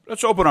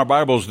Let's open our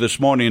Bibles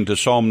this morning to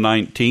Psalm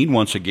 19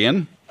 once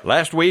again.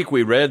 Last week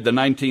we read the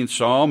 19th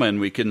Psalm and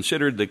we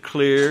considered the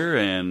clear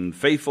and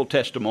faithful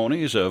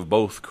testimonies of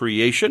both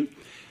creation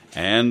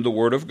and the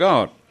Word of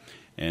God.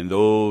 And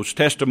those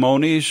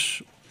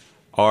testimonies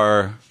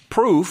are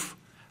proof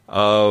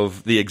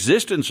of the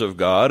existence of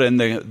God and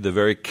the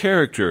very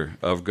character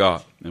of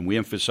God. And we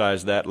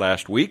emphasized that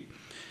last week.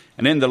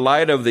 And in the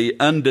light of the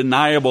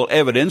undeniable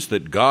evidence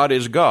that God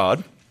is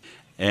God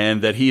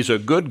and that He's a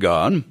good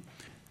God,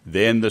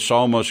 then the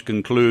psalmist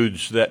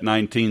concludes that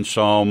 19th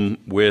Psalm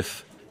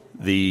with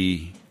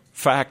the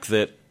fact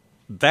that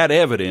that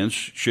evidence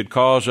should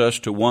cause us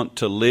to want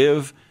to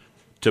live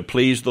to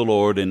please the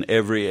Lord in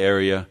every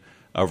area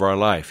of our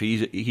life.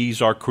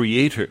 He's our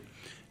Creator.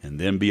 And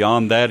then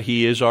beyond that,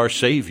 He is our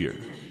Savior.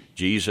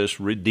 Jesus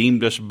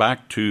redeemed us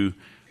back to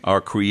our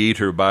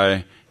Creator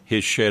by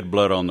His shed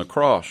blood on the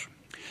cross.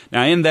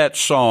 Now, in that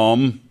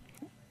psalm,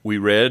 we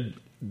read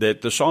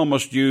that the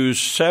psalmist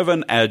used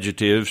 7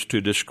 adjectives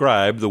to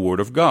describe the Word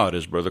of God.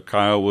 As Brother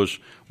Kyle was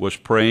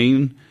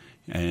praying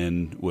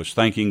and was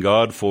thanking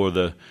God for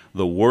the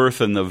worth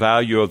and the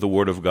value of the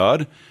Word of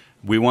God,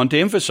 we want to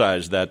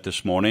emphasize that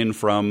this morning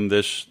from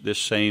this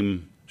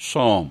same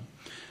psalm.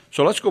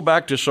 So let's go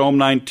back to Psalm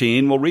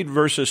 19. We'll read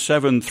verses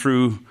 7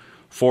 through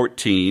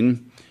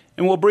 14,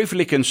 and we'll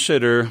briefly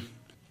consider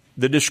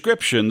the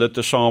description that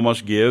the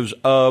psalmist gives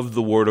of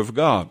the Word of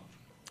God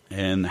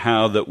and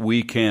how that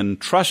we can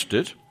trust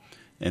it,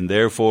 and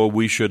therefore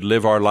we should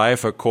live our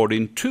life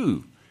according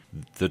to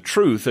the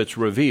truth that's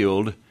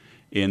revealed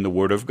in the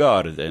Word of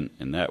God.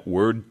 And that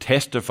Word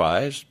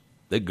testifies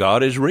that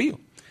God is real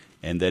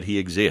and that He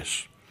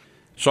exists.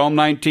 Psalm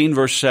 19,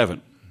 verse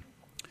 7.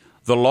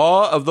 The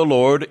law of the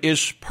Lord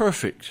is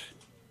perfect,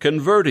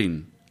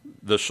 converting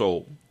the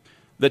soul.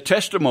 The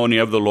testimony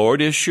of the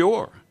Lord is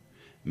sure,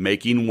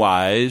 making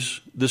wise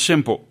the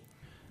simple.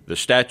 The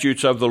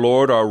statutes of the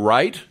Lord are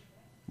right,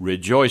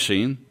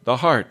 rejoicing the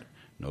heart.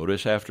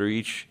 Notice after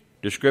each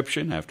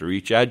description, after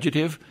each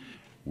adjective,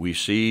 we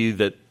see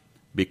that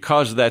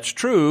because that's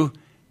true,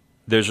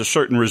 there's a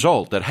certain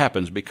result that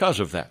happens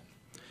because of that.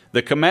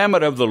 The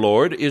commandment of the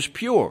Lord is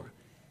pure,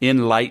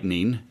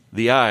 enlightening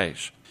the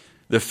eyes.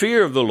 The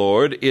fear of the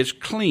Lord is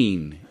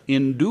clean,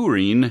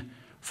 enduring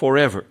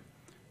forever.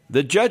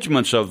 The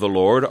judgments of the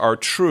Lord are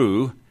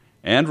true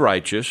and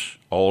righteous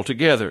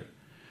altogether.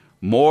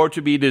 More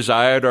to be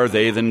desired are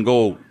they than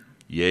gold,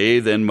 yea,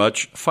 than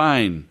much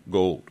fine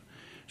gold.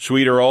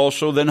 Sweeter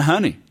also than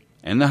honey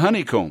and the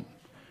honeycomb.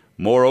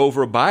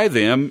 Moreover, by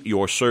them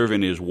your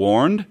servant is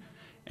warned,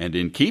 and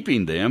in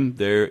keeping them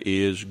there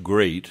is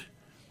great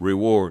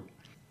reward.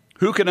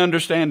 Who can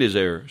understand his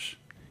errors?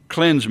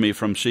 Cleanse me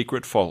from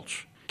secret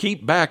faults.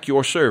 Keep back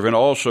your servant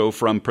also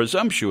from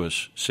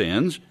presumptuous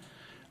sins.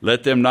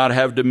 Let them not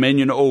have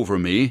dominion over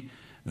me.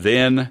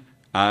 Then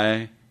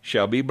I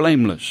shall be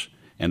blameless,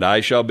 and I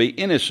shall be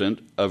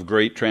innocent of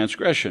great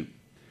transgression.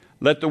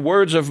 Let the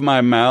words of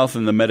my mouth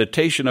and the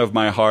meditation of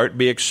my heart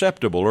be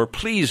acceptable or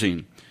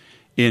pleasing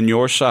in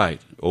your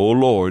sight, O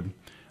Lord,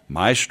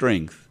 my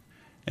strength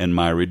and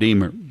my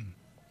Redeemer.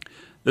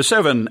 The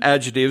 7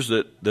 adjectives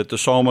that the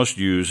psalmist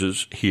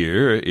uses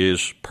here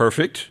is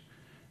perfect,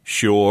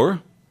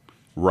 sure,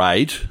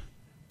 right,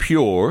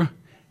 pure,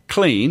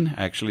 clean.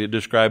 Actually, it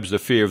describes the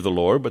fear of the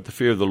Lord, but the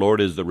fear of the Lord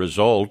is the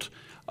result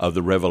of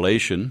the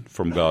revelation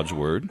from God's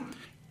Word.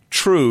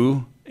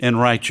 True and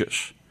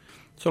righteous.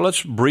 So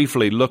let's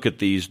briefly look at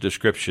these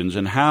descriptions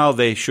and how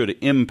they should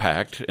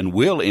impact and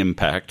will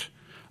impact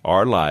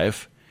our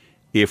life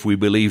if we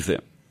believe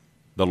them.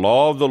 The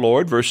law of the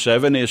Lord, verse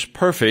 7, is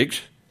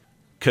perfect,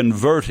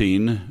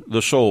 converting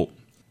the soul.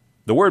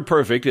 The word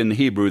perfect in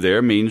Hebrew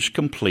there means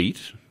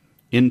complete,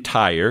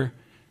 entire,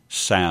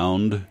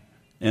 sound,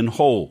 and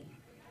whole.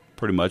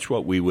 Pretty much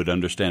what we would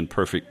understand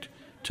perfect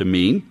to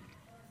mean.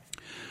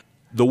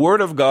 The Word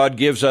of God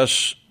gives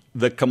us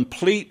the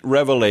complete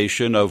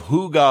revelation of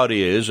who God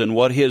is and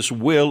what His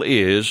will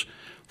is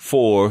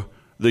for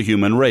the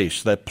human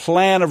race. That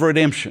plan of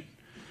redemption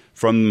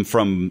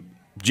from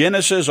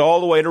Genesis all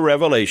the way to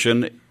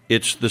Revelation,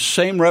 it's the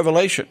same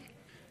revelation,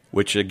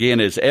 which again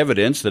is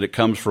evidence that it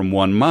comes from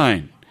one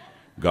mind.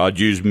 God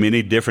used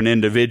many different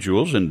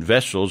individuals and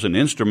vessels and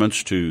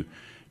instruments to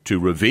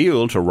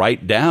reveal, to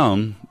write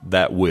down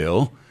that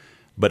will,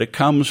 but it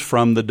comes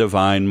from the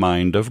divine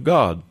mind of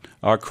God.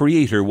 Our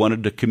Creator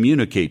wanted to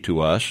communicate to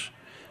us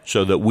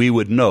so that we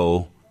would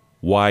know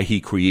why He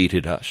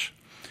created us.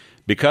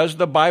 Because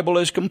the Bible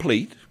is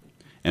complete,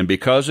 and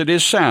because it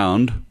is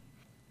sound,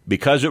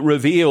 because it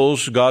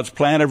reveals God's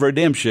plan of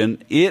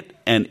redemption, it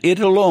and it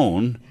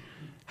alone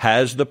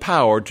has the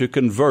power to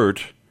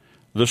convert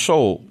the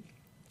soul.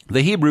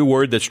 The Hebrew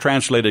word that's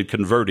translated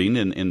converting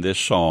in this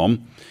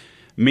psalm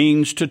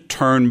means to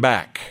turn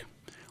back,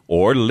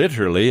 or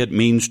literally it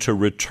means to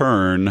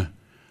return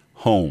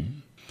home.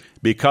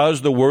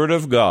 Because the Word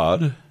of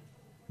God,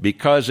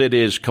 because it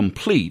is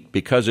complete,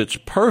 because it's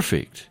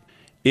perfect,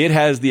 it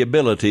has the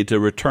ability to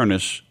return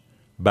us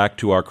back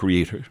to our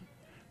Creator,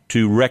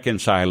 to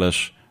reconcile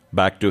us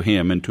back to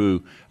Him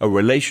into a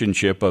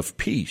relationship of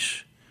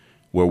peace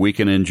where we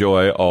can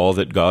enjoy all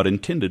that God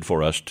intended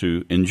for us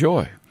to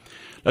enjoy.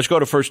 Let's go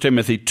to 1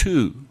 Timothy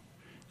 2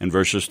 and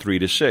verses 3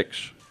 to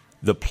 6.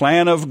 The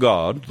plan of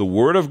God, the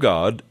Word of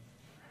God,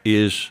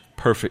 is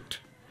perfect.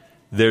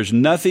 There's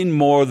nothing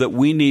more that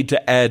we need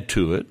to add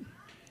to it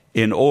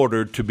in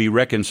order to be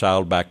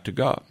reconciled back to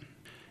God.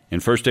 In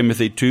 1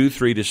 Timothy 2,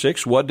 3 to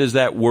 6, what does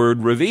that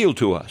word reveal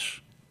to us?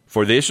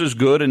 For this is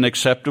good and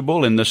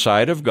acceptable in the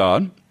sight of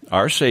God,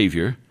 our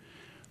Savior,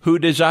 who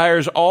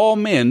desires all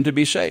men to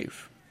be saved.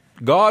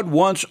 God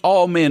wants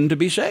all men to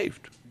be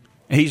saved.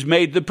 He's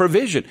made the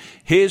provision.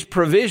 His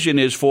provision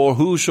is for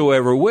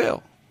whosoever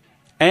will,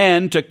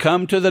 and to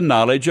come to the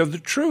knowledge of the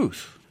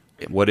truth.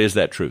 What is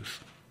that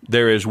truth?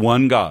 There is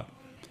one God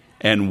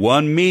and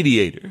one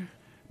mediator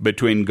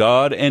between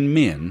God and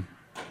men,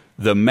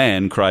 the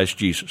man Christ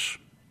Jesus,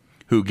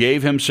 who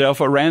gave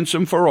himself a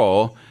ransom for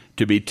all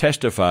to be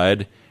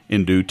testified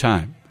in due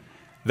time.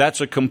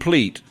 That's a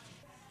complete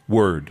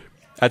word.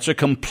 That's a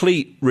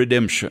complete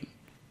redemption,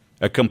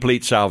 a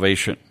complete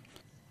salvation.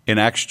 In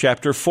Acts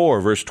chapter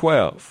 4, verse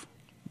 12,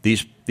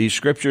 these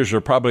scriptures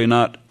are probably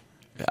not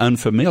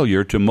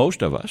unfamiliar to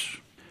most of us,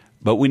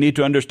 but we need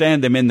to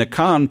understand them in the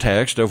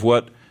context of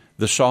what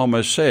the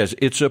psalmist says.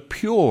 It's a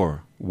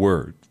pure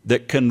word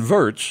that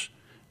converts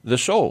the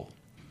soul.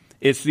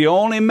 It's the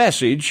only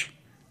message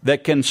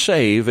that can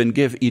save and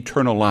give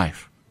eternal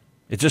life.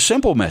 It's a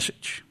simple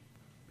message.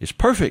 It's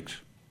perfect.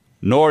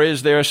 Nor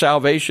is there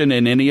salvation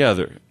in any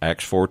other,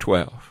 Acts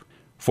 4:12.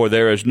 For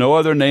there is no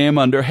other name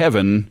under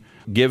heaven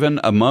given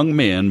among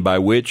men by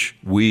which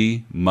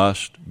we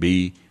must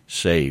be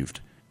saved.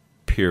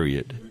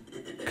 Period.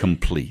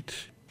 Complete.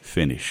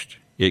 Finished.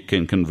 It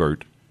can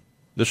convert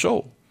the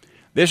soul.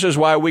 This is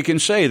why we can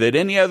say that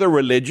any other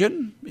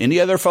religion, any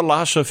other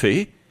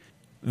philosophy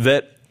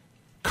that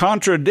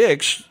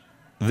contradicts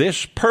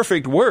this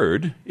perfect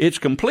word, it's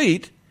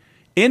complete,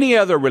 any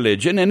other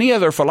religion, any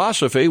other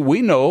philosophy,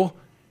 we know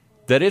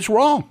that it's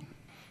wrong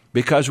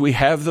because we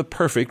have the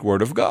perfect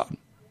Word of God.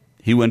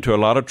 He went to a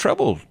lot of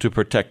trouble to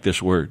protect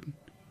this word,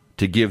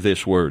 to give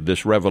this word,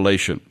 this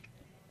revelation.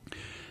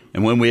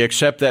 And when we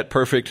accept that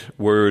perfect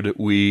word,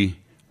 we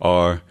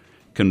are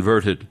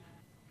converted,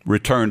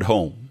 returned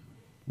home,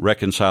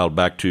 reconciled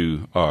back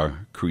to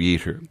our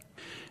Creator.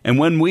 And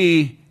when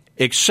we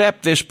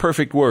accept this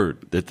perfect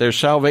word, that there's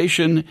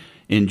salvation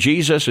in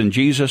Jesus and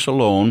Jesus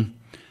alone,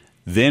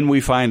 then we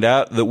find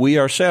out that we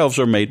ourselves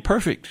are made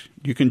perfect.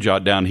 You can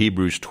jot down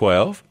Hebrews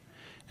 12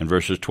 and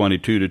verses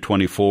 22 to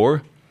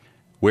 24,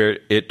 where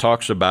it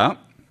talks about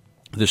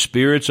the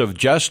spirits of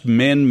just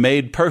men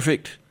made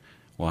perfect.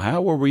 Well,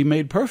 how were we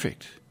made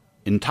perfect?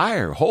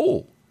 Entire,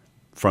 whole,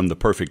 from the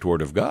perfect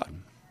Word of God.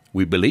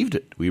 We believed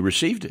it. We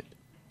received it.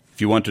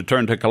 If you want to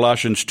turn to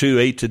Colossians 2,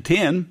 8 to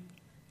 10,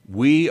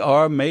 we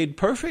are made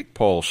perfect,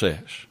 Paul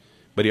says.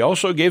 But he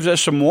also gives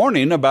us some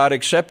warning about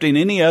accepting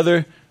any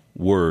other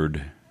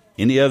word,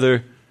 any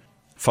other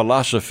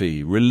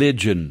philosophy,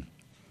 religion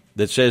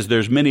that says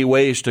there's many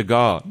ways to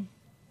God,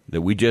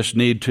 that we just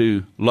need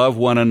to love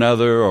one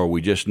another, or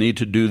we just need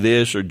to do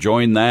this or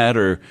join that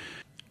or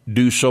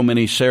do so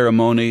many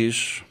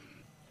ceremonies.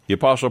 The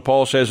Apostle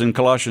Paul says in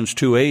Colossians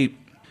 2:8,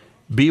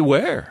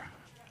 beware,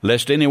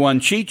 lest anyone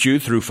cheat you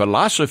through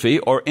philosophy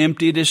or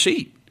empty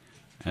deceit.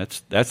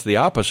 That's the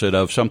opposite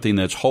of something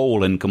that's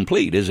whole and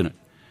complete, isn't it?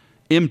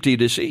 Empty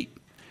deceit.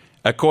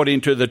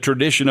 According to the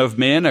tradition of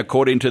men,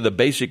 according to the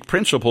basic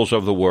principles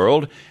of the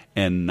world,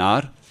 and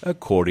not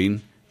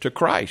according to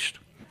Christ.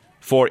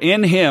 For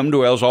in him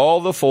dwells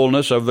all the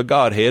fullness of the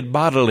Godhead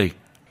bodily.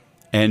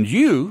 And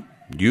you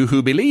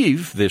who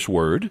believe this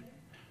word,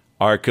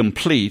 are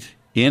complete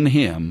in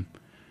him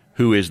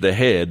who is the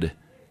head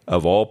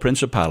of all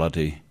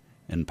principality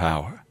and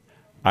power.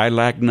 I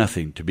lack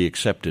nothing to be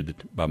accepted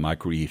by my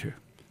Creator.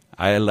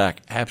 I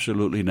lack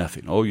absolutely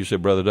nothing. Oh, you say,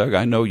 Brother Doug,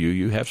 I know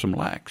you have some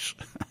lacks.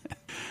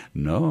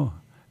 No,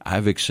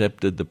 I've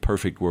accepted the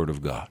perfect Word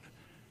of God.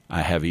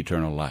 I have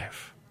eternal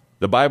life.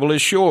 The Bible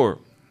is sure.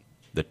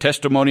 The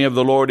testimony of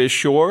the Lord is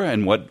sure.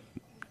 And what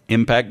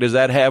impact does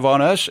that have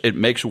on us? It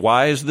makes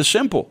wise the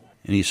simple.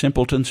 Any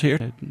simpletons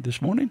here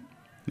this morning?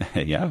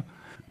 Yeah,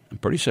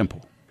 pretty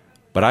simple.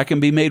 But I can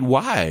be made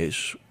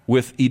wise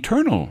with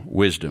eternal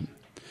wisdom.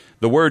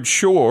 The word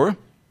sure,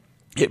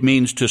 it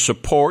means to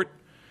support,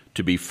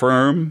 to be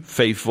firm,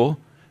 faithful,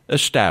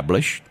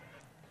 established.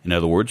 In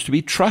other words, to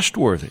be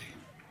trustworthy.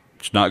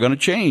 It's not going to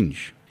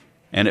change.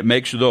 And it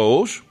makes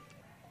those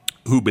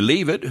who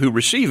believe it, who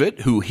receive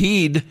it, who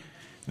heed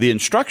the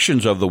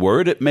instructions of the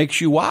word, it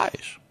makes you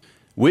wise.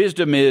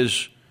 Wisdom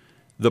is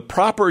the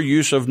proper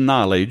use of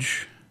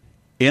knowledge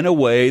in a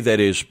way that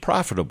is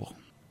profitable,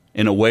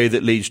 in a way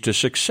that leads to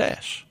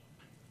success.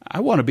 I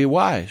want to be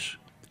wise.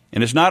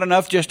 And it's not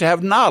enough just to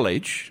have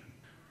knowledge.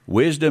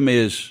 Wisdom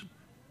is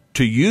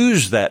to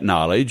use that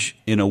knowledge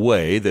in a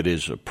way that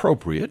is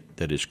appropriate,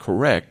 that is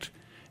correct,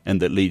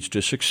 and that leads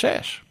to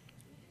success.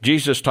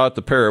 Jesus taught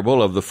the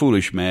parable of the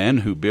foolish man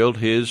who built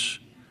his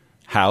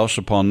house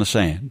upon the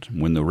sand.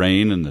 When the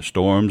rain and the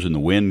storms and the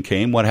wind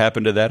came, what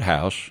happened to that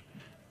house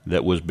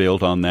that was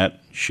built on that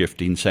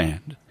shifting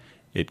sand?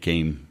 It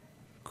came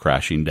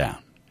crashing down.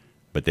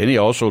 But then he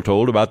also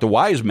told about the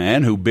wise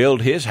man who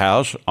built his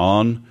house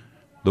on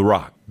the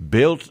rock.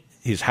 Built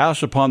his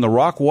house upon the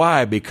rock.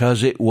 Why?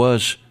 Because it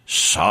was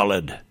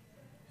solid.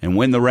 And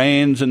when the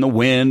rains and the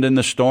wind and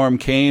the storm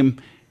came,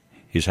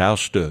 his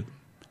house stood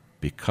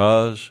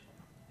because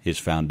his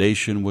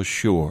foundation was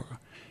sure.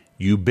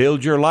 You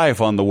build your life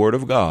on the Word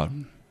of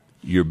God,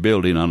 you're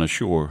building on a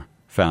sure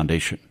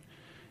foundation.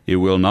 It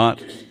will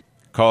not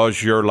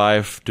cause your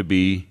life to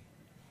be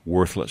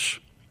worthless,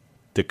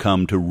 to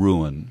come to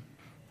ruin.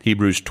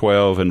 Hebrews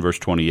 12 and verse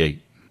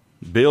 28.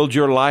 Build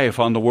your life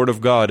on the Word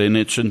of God and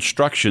its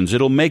instructions.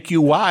 It'll make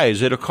you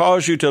wise. It'll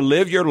cause you to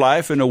live your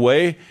life in a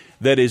way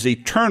that is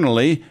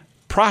eternally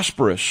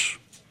prosperous.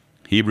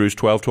 Hebrews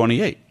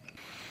 12:28.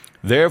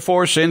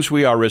 Therefore, since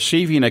we are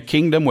receiving a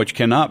kingdom which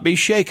cannot be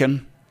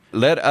shaken,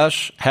 let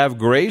us have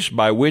grace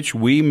by which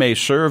we may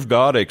serve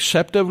God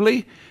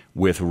acceptably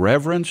with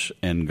reverence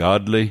and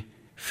godly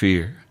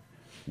fear.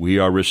 We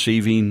are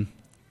receiving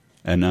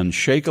an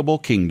unshakable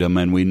kingdom,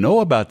 and we know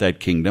about that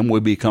kingdom. We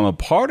become a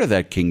part of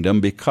that kingdom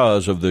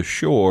because of the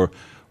sure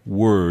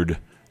Word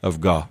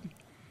of God.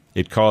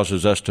 It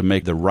causes us to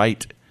make the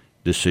right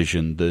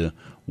decision, the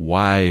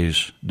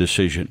wise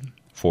decision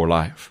for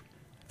life.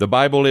 The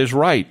Bible is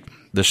right.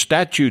 The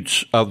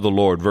statutes of the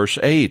Lord, verse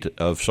 8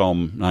 of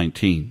Psalm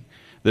 19.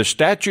 The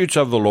statutes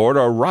of the Lord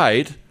are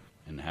right.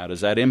 And how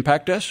does that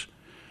impact us?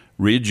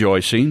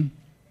 Rejoicing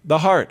the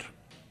heart.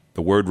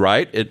 The word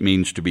right, it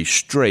means to be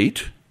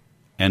straight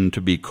and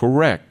to be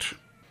correct.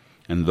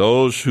 And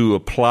those who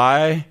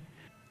apply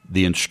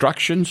the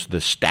instructions, the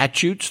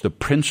statutes, the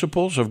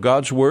principles of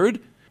God's Word,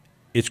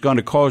 it's going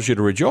to cause you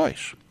to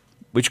rejoice,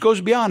 which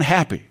goes beyond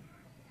happy.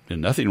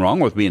 There's nothing wrong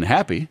with being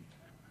happy.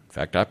 In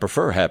fact, I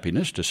prefer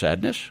happiness to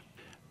sadness.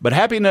 But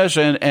happiness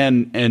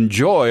and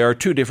joy are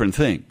two different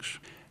things.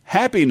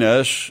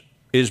 Happiness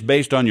is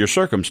based on your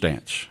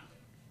circumstance.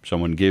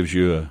 Someone gives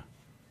you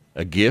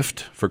a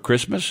gift for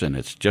Christmas and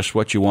it's just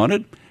what you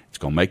wanted. It's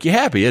going to make you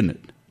happy, isn't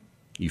it?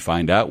 You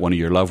find out one of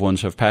your loved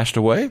ones have passed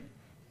away.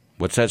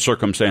 What's that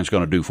circumstance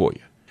going to do for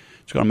you?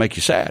 It's going to make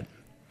you sad.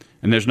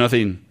 And there's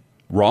nothing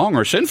wrong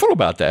or sinful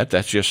about that.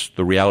 That's just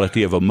the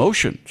reality of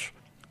emotions.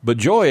 But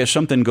joy is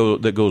something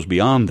that goes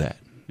beyond that.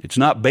 It's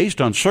not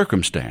based on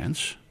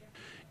circumstance.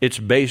 It's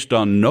based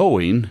on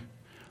knowing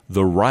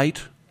the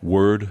right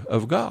Word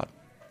of God.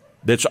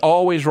 That's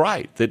always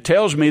right. That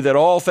tells me that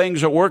all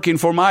things are working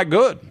for my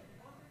good,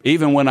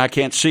 even when I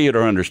can't see it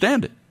or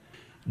understand it.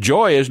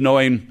 Joy is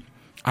knowing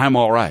I'm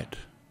all right.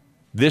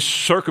 This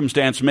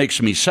circumstance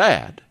makes me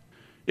sad.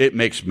 It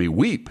makes me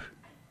weep.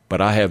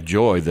 But I have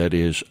joy that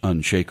is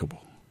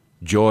unshakable,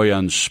 joy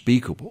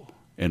unspeakable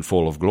and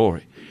full of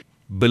glory.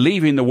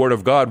 Believing the Word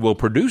of God will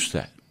produce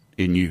that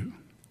in you,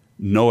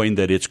 knowing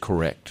that it's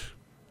correct,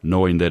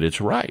 knowing that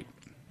it's right.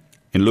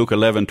 In Luke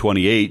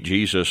 11:28,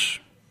 Jesus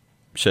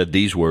said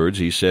these words.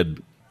 He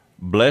said,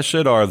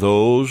 "Blessed are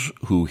those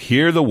who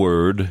hear the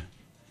word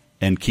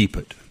and keep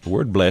it." The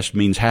word blessed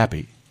means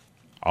happy.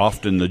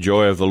 Often the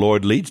joy of the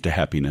Lord leads to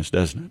happiness,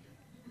 doesn't it?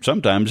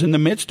 Sometimes in the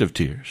midst of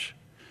tears.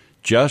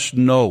 Just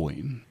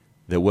knowing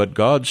that what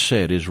God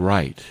said is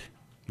right.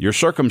 Your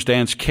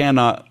circumstance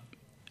cannot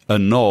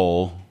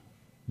annul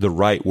the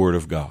right Word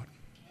of God.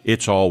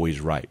 It's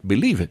always right.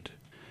 Believe it.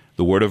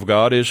 The Word of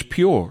God is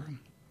pure.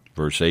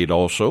 Verse 8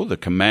 also, the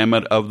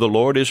commandment of the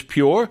Lord is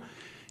pure,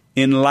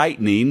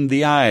 enlightening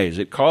the eyes.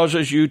 It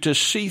causes you to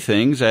see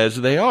things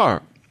as they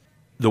are.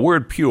 The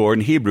word pure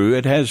in Hebrew,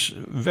 it has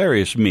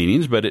various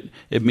meanings, but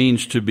it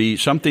means to be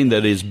something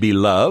that is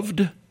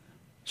beloved,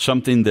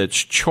 something that's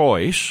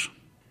choice,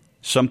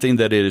 something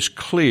that is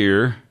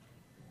clear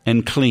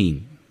and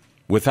clean,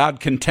 without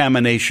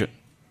contamination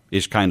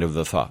is kind of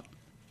the thought.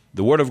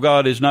 The Word of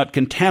God is not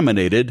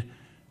contaminated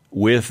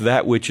with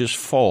that which is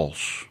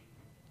false.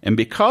 And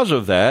because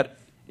of that,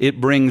 it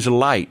brings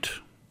light.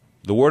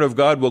 The Word of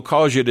God will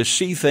cause you to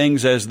see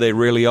things as they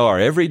really are.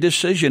 Every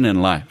decision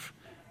in life.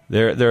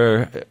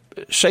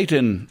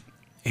 Satan,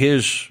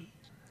 his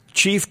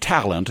chief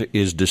talent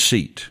is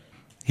deceit.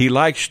 He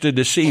likes to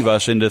deceive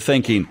us into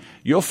thinking,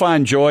 you'll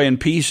find joy and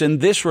peace in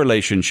this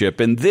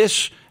relationship, in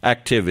this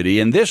activity,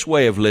 in this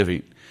way of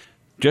living.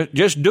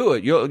 Just do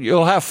it.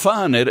 You'll have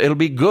fun. It'll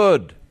be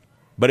good.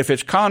 But if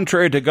it's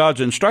contrary to God's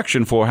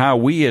instruction for how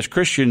we as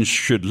Christians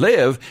should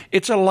live,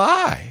 it's a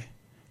lie.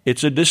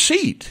 It's a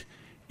deceit.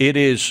 It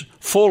is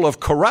full of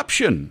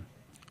corruption.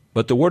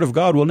 But the Word of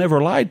God will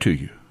never lie to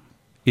you.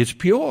 It's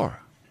pure.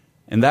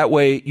 And that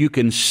way you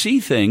can see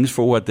things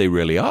for what they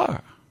really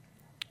are.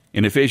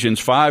 In Ephesians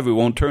 5, we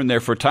won't turn there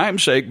for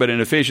time's sake, but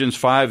in Ephesians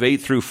 5, 8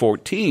 through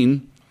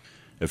 14,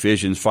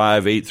 Ephesians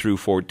 5, 8 through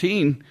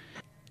 14,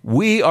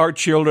 we are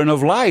children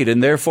of light,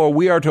 and therefore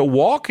we are to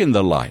walk in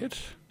the light.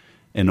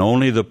 And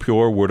only the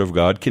pure Word of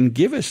God can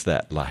give us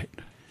that light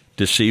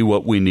to see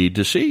what we need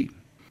to see.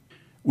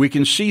 We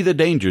can see the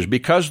dangers.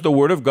 Because the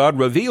Word of God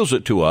reveals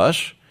it to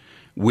us,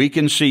 we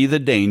can see the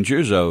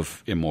dangers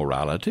of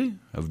immorality,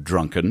 of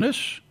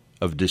drunkenness,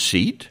 of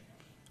deceit.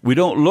 We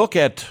don't look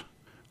at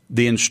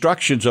the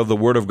instructions of the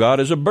Word of God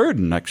as a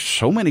burden, like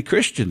so many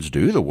Christians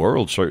do. The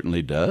world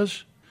certainly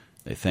does.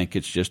 They think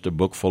it's just a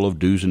book full of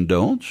do's and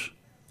don'ts.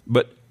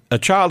 But a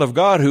child of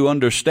God who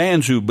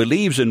understands, who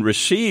believes and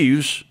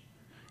receives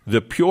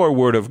the pure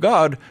Word of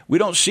God, we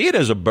don't see it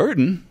as a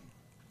burden.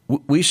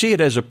 We see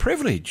it as a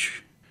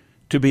privilege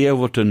to be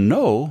able to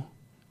know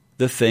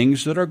the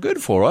things that are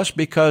good for us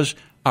because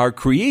our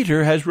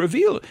Creator has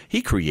revealed.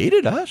 He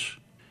created us.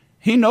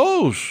 He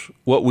knows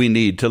what we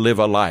need to live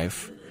a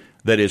life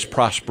that is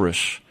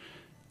prosperous,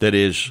 that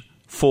is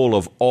full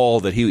of all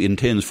that He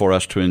intends for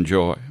us to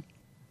enjoy.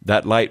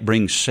 That light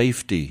brings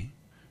safety,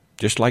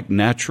 just like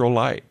natural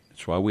light.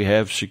 That's why we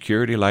have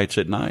security lights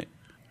at night.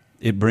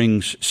 It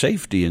brings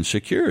safety and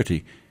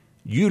security.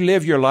 You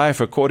live your life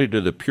according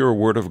to the pure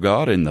Word of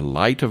God in the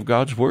light of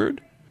God's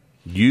Word,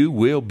 you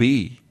will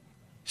be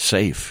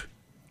safe.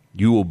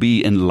 You will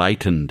be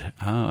enlightened.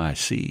 Ah, I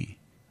see.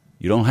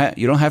 You don't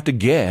have to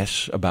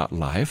guess about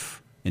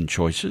life and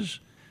choices.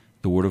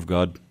 The Word of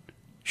God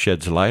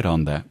sheds light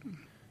on that.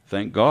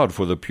 Thank God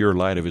for the pure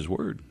light of His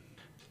Word.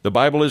 The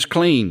Bible is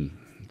clean.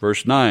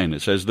 Verse 9,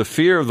 it says, the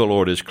fear of the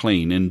Lord is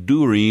clean,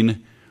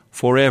 enduring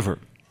forever.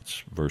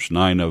 It's verse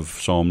 9 of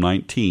Psalm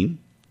 19.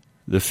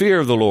 The fear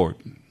of the Lord.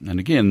 And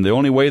again, the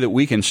only way that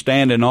we can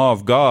stand in awe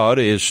of God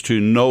is to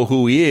know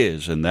who He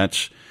is. And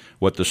that's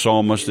what the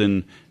psalmist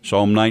in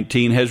Psalm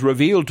 19 has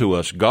revealed to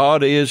us.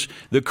 God is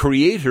the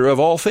creator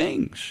of all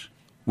things.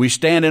 We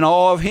stand in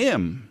awe of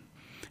Him.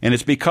 And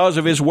it's because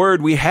of His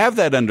Word we have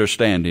that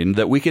understanding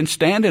that we can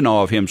stand in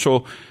awe of Him.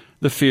 So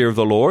the fear of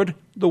the Lord,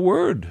 the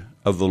Word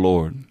of the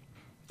Lord,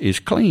 is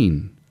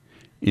clean,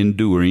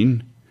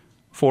 enduring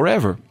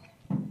forever.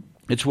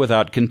 It's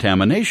without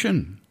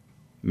contamination.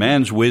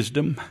 Man's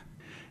wisdom,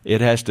 it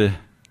has to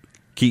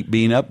keep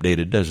being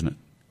updated, doesn't it?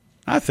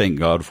 I thank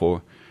God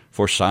for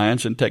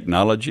science and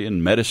technology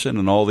and medicine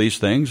and all these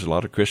things. A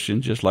lot of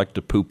Christians just like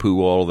to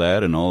poo-poo all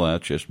that and all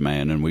that, just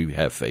man, and we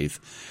have faith.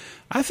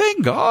 I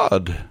thank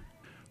God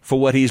for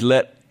what He's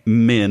let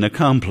men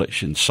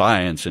accomplish in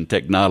science and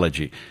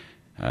technology.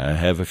 I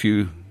have a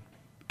few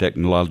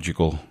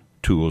technological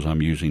tools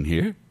I'm using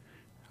here.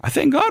 I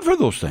thank God for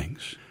those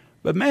things.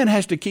 But man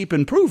has to keep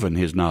improving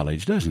his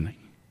knowledge, doesn't he?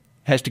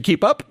 Has to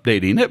keep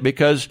updating it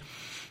because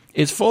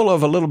it's full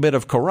of a little bit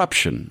of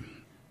corruption,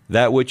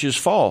 that which is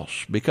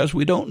false, because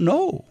we don't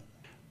know.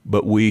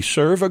 But we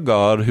serve a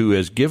God who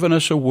has given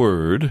us a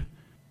word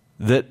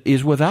that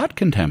is without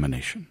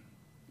contamination.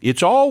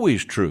 It's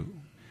always true.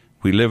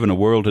 We live in a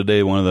world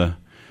today, one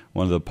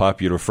of the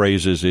popular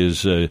phrases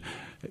is,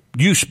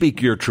 you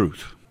speak your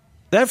truth.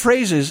 That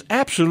phrase is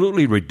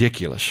absolutely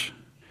ridiculous,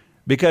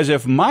 because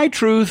if my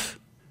truth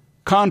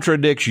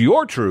contradicts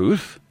your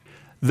truth,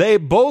 they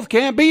both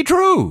can't be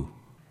true.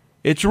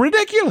 It's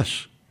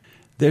ridiculous.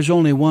 There's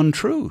only one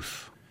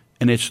truth,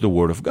 and it's the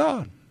Word of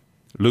God.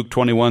 Luke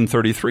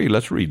 21:33,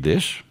 let's read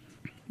this.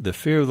 The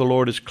fear of the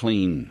Lord is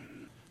clean.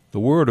 The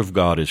Word of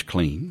God is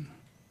clean.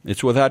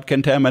 It's without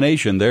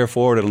contamination,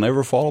 therefore it'll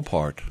never fall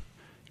apart.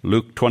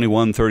 Luke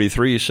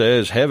 21:33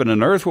 says, heaven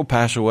and earth will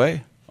pass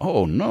away.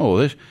 Oh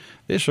no,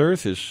 this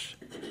earth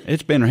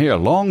it's been here a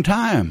long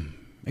time.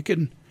 It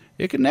can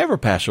never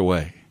pass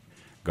away.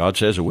 God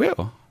says it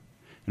will.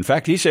 In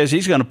fact, He says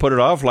He's going to put it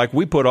off like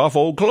we put off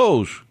old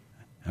clothes.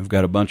 I've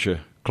got a bunch of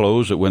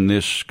clothes that when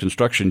this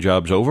construction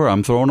job's over,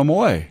 I'm throwing them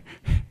away.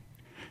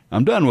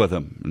 I'm done with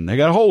them, and they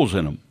got holes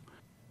in them.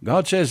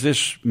 God says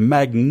this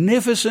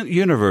magnificent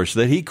universe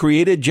that He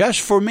created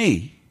just for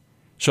me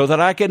so that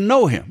I can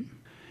know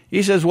Him.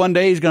 He says one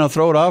day He's going to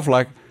throw it off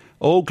like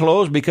old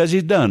clothes because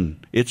He's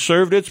done. It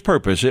served its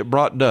purpose. It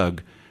brought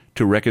Doug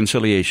to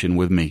reconciliation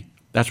with me.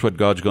 That's what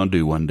God's going to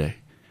do one day.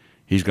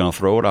 He's going to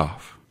throw it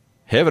off.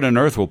 Heaven and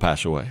earth will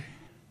pass away,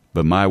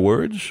 but my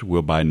words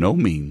will by no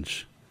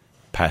means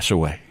pass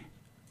away.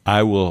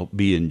 I will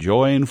be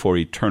enjoying for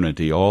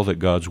eternity all that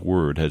God's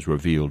word has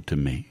revealed to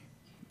me.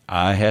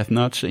 Eye hath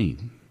not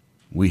seen.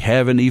 We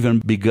haven't even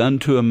begun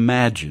to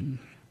imagine,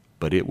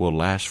 but it will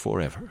last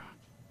forever.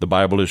 The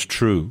Bible is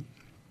true.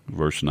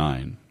 Verse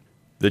 9.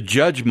 The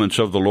judgments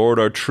of the Lord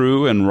are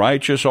true and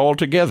righteous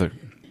altogether.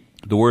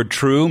 The word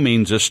true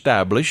means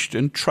established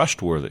and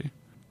trustworthy.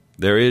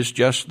 There is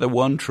just the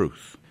one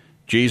truth.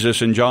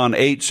 Jesus in John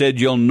 8 said,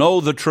 you'll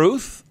know the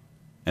truth,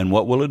 and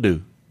what will it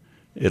do?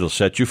 It'll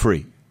set you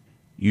free.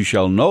 You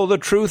shall know the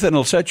truth, and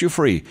it'll set you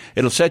free.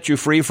 It'll set you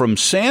free from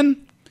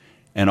sin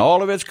and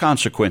all of its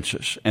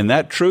consequences. And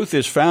that truth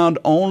is found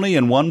only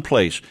in one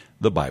place,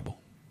 the Bible,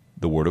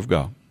 the Word of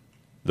God.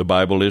 The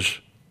Bible is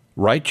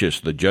righteous.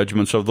 The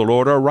judgments of the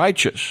Lord are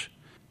righteous.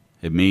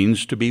 It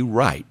means to be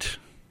right.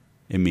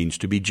 It means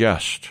to be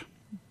just.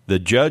 The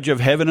judge of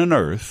heaven and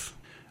earth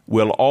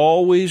will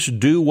always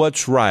do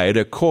what's right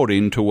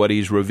according to what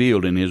He's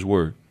revealed in His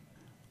Word.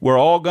 We're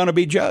all going to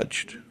be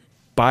judged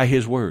by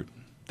His Word.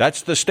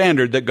 That's the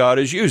standard that God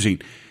is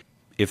using.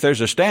 If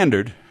there's a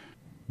standard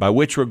by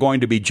which we're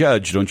going to be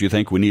judged, don't you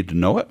think we need to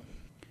know it?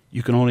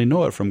 You can only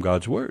know it from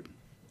God's Word.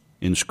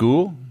 In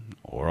school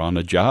or on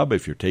a job,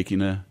 if you're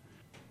taking a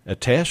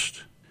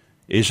test,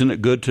 isn't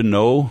it good to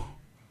know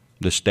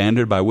the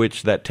standard by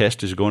which that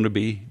test is going to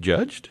be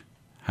judged?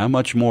 How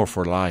much more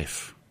for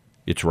life?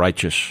 It's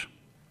righteous.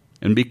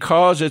 And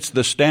because it's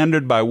the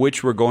standard by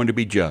which we're going to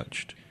be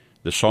judged,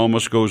 the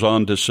psalmist goes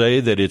on to say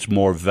that it's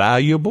more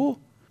valuable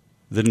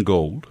than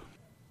gold,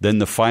 than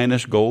the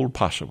finest gold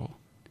possible.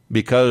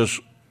 Because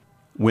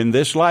when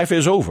this life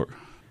is over,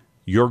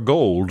 your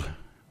gold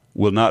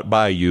will not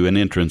buy you an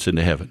entrance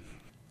into heaven.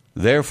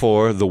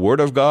 Therefore, the Word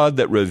of God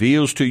that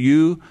reveals to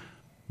you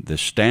the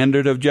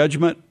standard of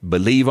judgment,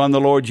 believe on the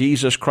Lord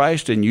Jesus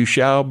Christ and you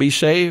shall be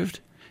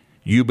saved.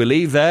 You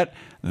believe that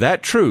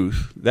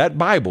truth, that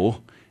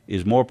Bible,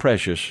 is more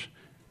precious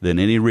than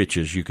any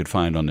riches you could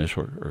find on this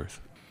earth.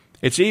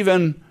 It's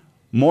even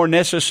more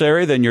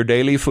necessary than your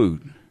daily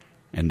food.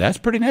 And that's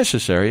pretty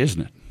necessary,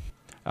 isn't it?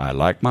 I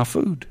like my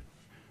food.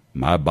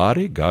 My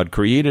body, God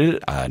created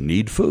it. I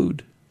need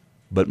food.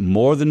 But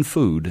more than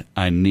food,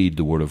 I need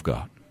the Word of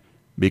God.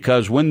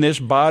 Because when this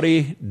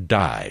body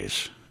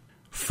dies,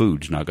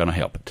 food's not going to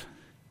help it.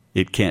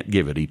 It can't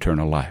give it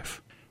eternal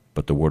life.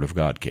 But the Word of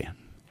God can.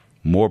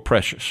 More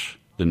precious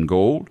than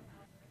gold,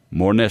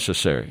 more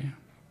necessary,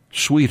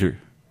 sweeter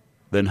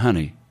than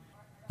honey.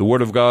 The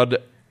Word of God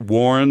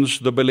warns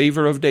the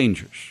believer of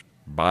dangers.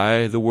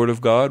 By the Word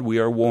of God, we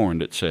are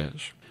warned, it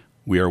says.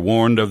 We are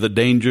warned of the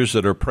dangers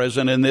that are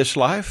present in this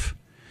life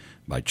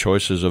by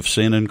choices of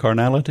sin and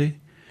carnality,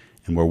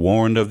 and we're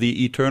warned of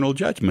the eternal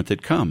judgment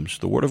that comes.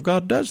 The Word of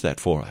God does that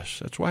for us.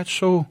 That's why it's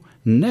so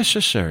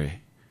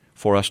necessary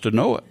for us to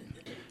know it.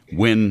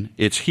 When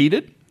it's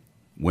heeded,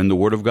 when the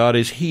Word of God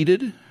is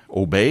heeded,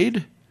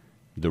 obeyed,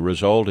 the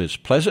result is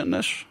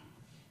pleasantness,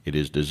 it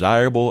is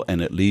desirable,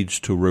 and it leads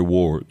to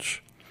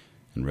rewards.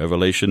 In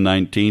Revelation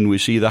 19, we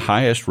see the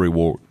highest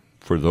reward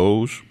for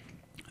those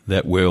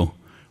that will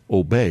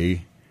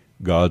obey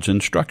God's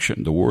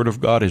instruction. The Word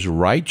of God is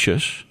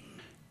righteous,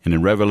 and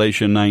in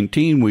Revelation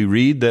 19, we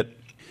read that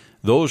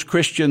those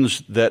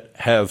Christians that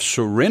have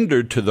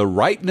surrendered to the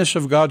rightness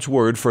of God's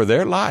Word for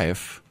their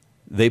life,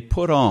 they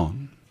put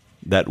on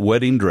that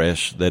wedding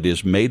dress that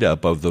is made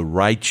up of the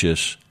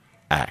righteous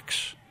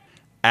acts.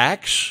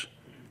 Acts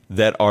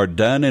that are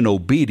done in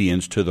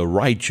obedience to the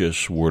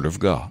righteous Word of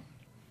God.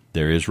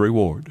 There is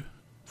reward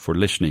for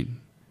listening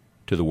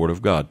to the Word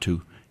of God,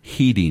 to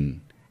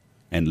heeding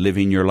and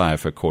living your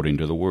life according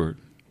to the Word.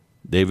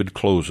 David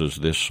closes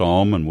this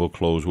psalm, and we'll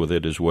close with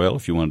it as well.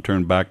 If you want to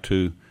turn back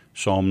to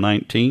Psalm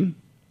 19,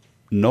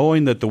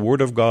 knowing that the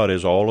Word of God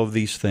is all of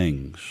these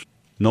things,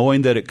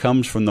 knowing that it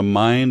comes from the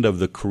mind of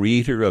the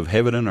Creator of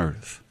heaven and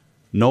earth,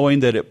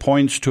 knowing that it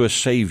points to a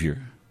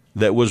Savior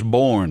that was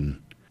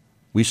born.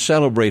 We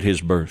celebrate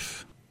His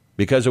birth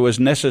because it was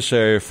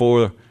necessary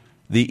for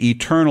the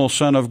eternal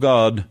Son of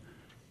God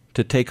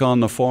to take on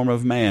the form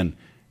of man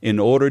in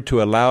order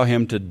to allow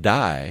Him to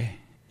die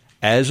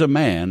as a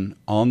man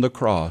on the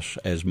cross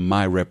as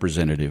my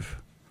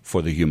representative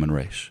for the human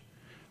race.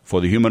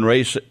 For the human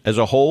race as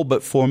a whole,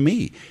 but for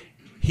me.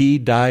 He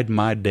died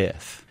my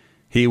death.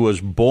 He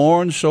was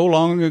born so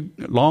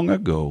long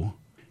ago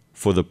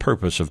for the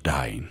purpose of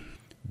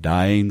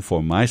dying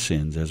for my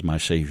sins as my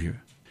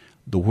Savior.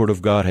 The Word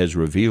of God has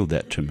revealed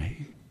that to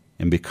me.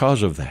 And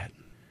because of that,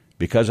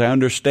 because I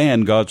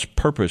understand God's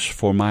purpose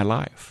for my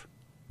life,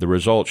 the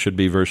result should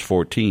be verse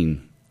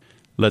 14.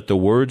 Let the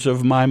words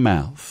of my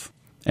mouth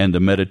and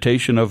the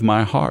meditation of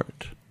my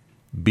heart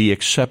be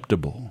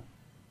acceptable,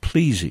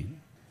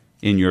 pleasing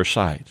in your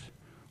sight,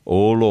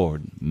 O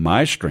Lord,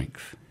 my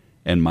strength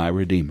and my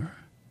Redeemer.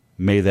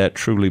 May that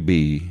truly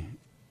be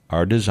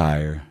our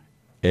desire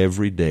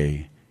every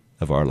day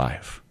of our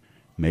life.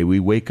 May we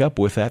wake up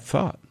with that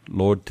thought.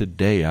 Lord,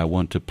 today I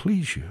want to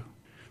please you.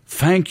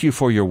 Thank you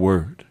for your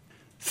word.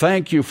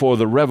 Thank you for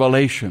the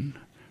revelation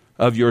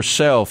of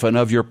yourself and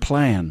of your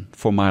plan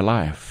for my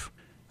life.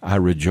 I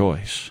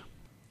rejoice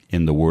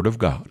in the Word of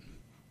God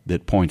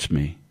that points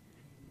me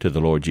to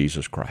the Lord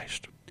Jesus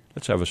Christ.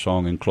 Let's have a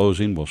song in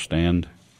closing. We'll stand